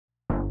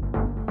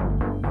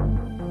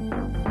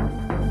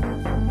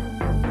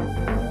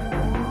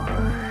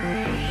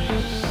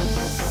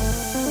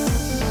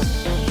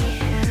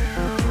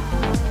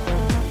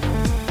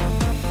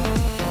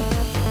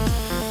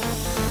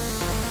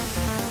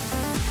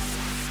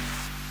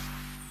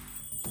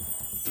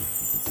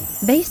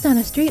Based on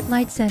a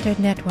streetlight-centered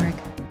network,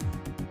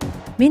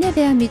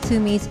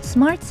 MinebeaMitsumi's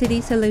smart city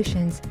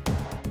solutions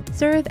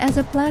serve as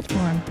a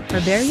platform for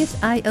various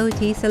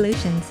IoT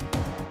solutions.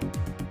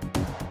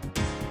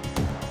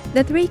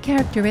 The three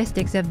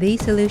characteristics of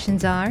these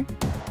solutions are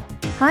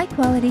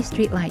high-quality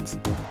streetlights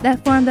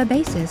that form the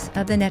basis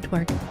of the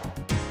network,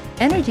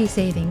 energy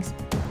savings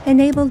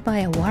enabled by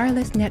a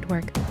wireless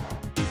network,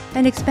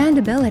 and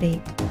expandability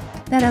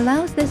that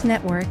allows this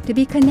network to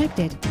be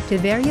connected to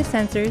various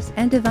sensors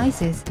and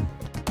devices.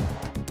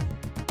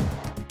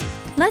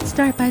 Let's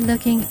start by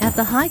looking at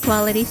the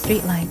high-quality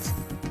streetlights.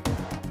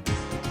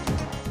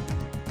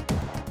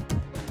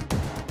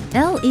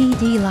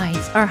 LED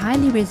lights are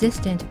highly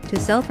resistant to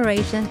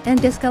sulfuration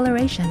and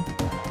discoloration,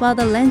 while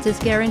the lenses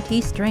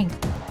guarantee strength.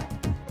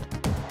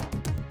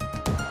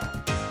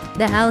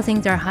 The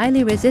housings are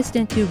highly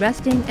resistant to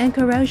rusting and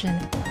corrosion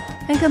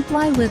and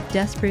comply with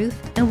dustproof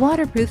and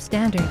waterproof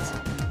standards.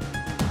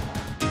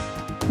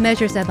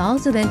 Measures have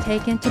also been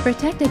taken to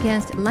protect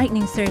against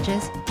lightning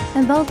surges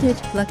and voltage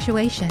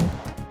fluctuation.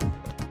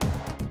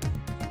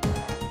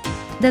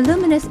 The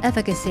luminous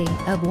efficacy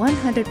of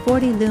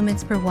 140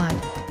 lumens per watt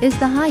is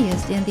the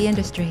highest in the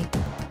industry.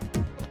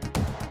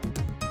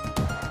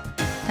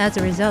 As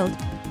a result,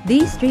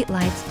 these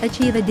streetlights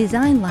achieve a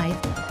design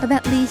life of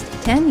at least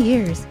 10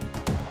 years.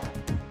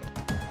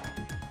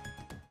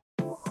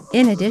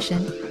 In addition,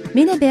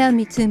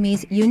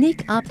 MinebeaMitsumi's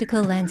unique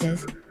optical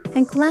lenses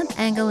and clamp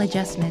angle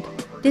adjustment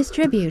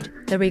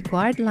distribute the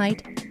required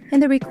light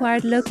in the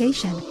required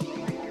location.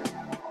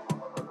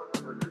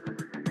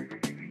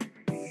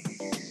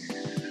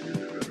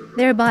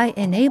 Thereby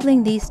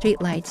enabling these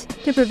streetlights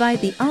to provide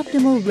the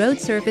optimal road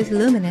surface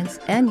luminance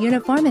and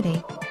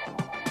uniformity,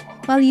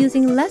 while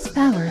using less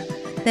power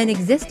than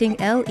existing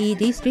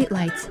LED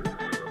streetlights.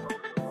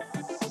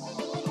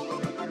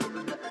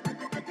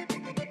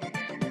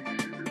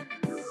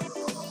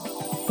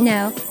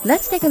 Now,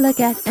 let's take a look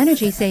at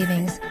energy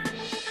savings.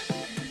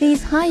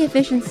 These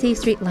high-efficiency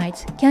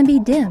streetlights can be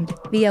dimmed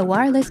via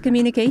wireless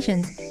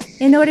communications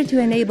in order to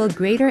enable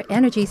greater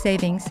energy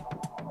savings.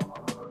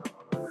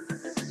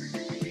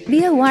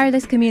 Via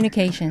wireless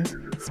communications,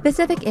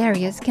 specific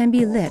areas can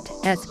be lit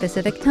at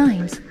specific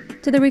times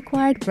to the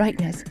required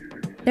brightness,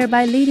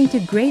 thereby leading to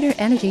greater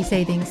energy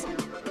savings.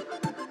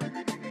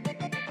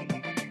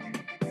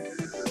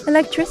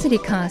 Electricity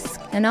costs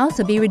can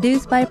also be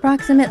reduced by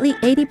approximately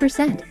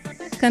 80%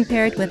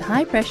 compared with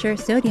high-pressure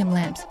sodium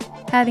lamps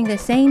having the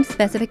same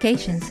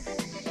specifications.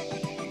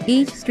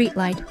 Each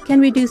streetlight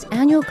can reduce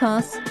annual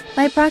costs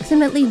by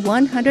approximately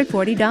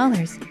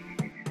 $140.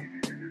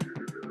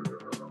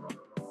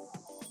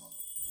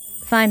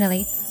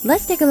 Finally,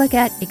 let's take a look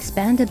at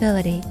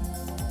expandability.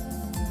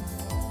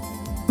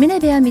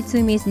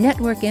 MinebeaMitsumi's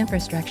network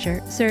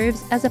infrastructure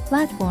serves as a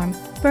platform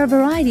for a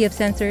variety of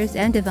sensors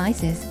and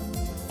devices.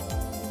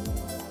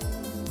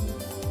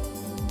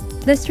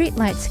 The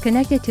streetlights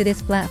connected to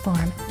this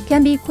platform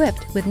can be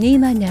equipped with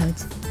NEMA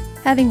nodes,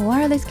 having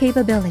wireless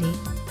capability,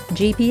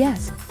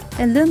 GPS,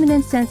 and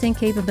luminance sensing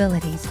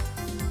capabilities,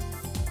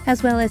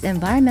 as well as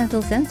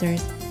environmental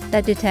sensors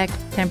that detect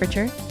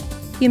temperature,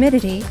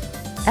 humidity,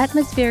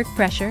 atmospheric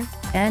pressure,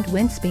 and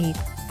wind speed.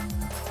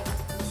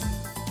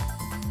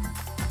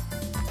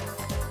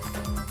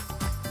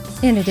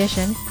 In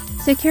addition,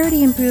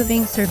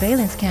 security-improving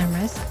surveillance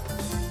cameras,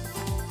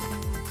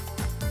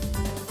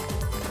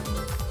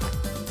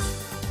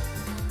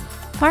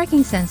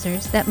 parking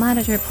sensors that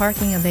monitor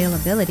parking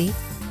availability,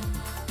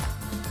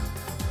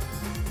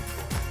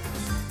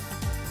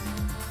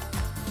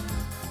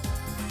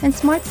 and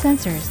smart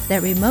sensors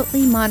that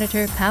remotely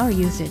monitor power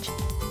usage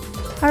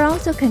are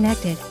also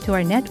connected to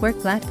our network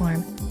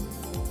platform.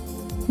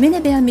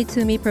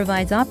 MinebeaMitsumi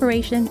provides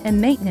operation and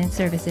maintenance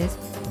services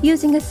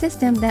using a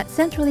system that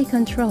centrally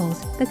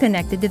controls the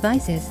connected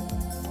devices,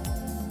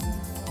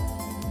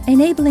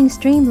 enabling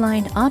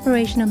streamlined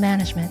operational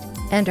management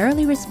and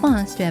early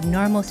response to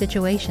abnormal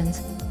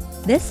situations.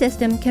 This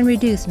system can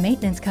reduce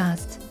maintenance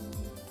costs.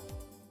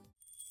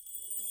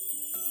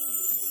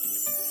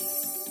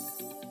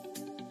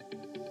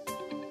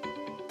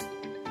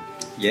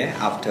 Yeah,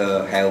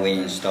 after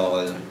having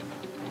installed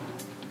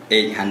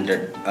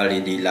 800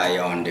 LED light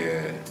on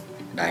the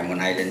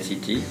Diamond Island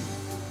city,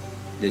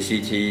 the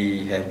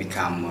city has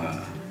become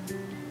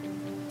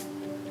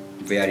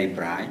very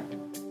bright.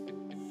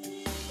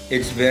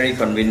 It's very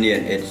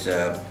convenient.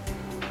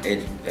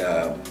 It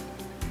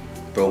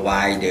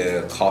provides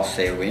the cost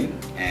saving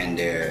and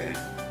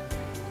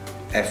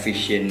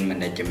efficient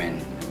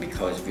management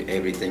because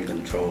everything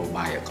controlled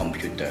by a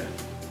computer.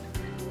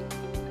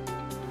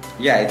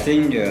 Yeah, I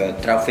think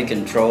traffic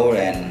control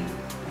and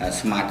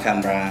smart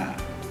camera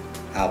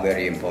are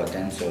very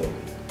important. So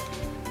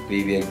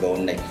we will go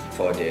next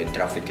for the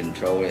traffic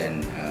control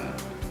and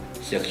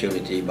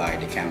security by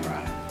the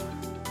camera.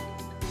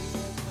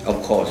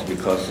 Of course,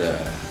 because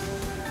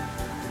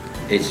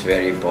it's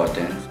very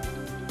important.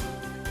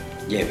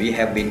 Yeah, we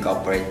have been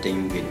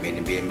cooperating with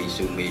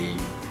MinebeaMitsumi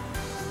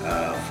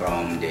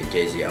from the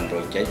JCM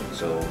project.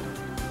 So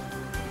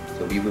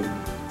we would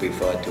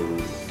prefer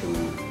to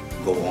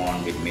go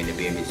on with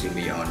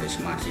MinebeaMitsumi on the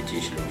smart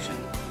city solution.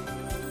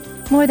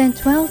 More than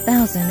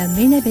 12,000 of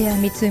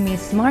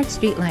MinebeaMitsumi's smart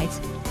streetlights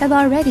have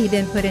already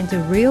been put into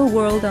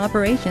real-world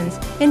operations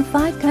in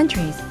 5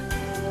 countries,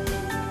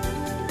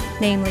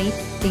 namely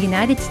the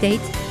United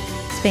States,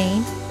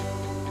 Spain,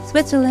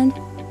 Switzerland,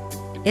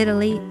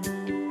 Italy,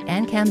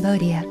 and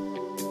Cambodia.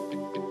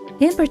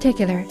 In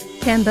particular,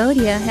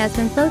 Cambodia has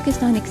been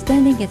focused on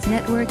extending its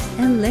networks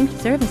and linked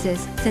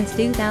services since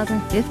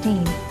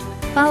 2015,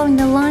 following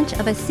the launch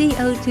of a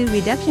CO2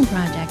 reduction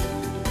project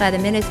by the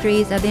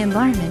Ministries of the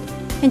Environment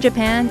in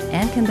Japan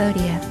and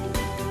Cambodia.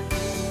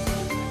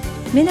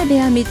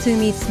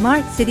 MinebeaMitsumi's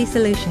smart city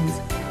solutions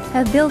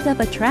have built up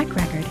a track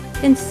record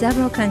in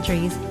several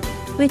countries,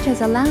 which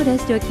has allowed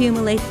us to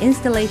accumulate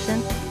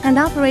installation and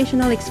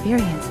operational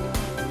experience,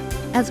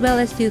 as well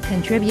as to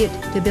contribute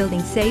to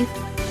building safe,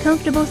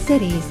 comfortable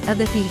cities of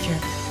the future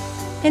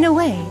in a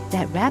way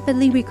that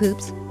rapidly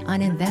recoups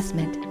on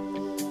investment.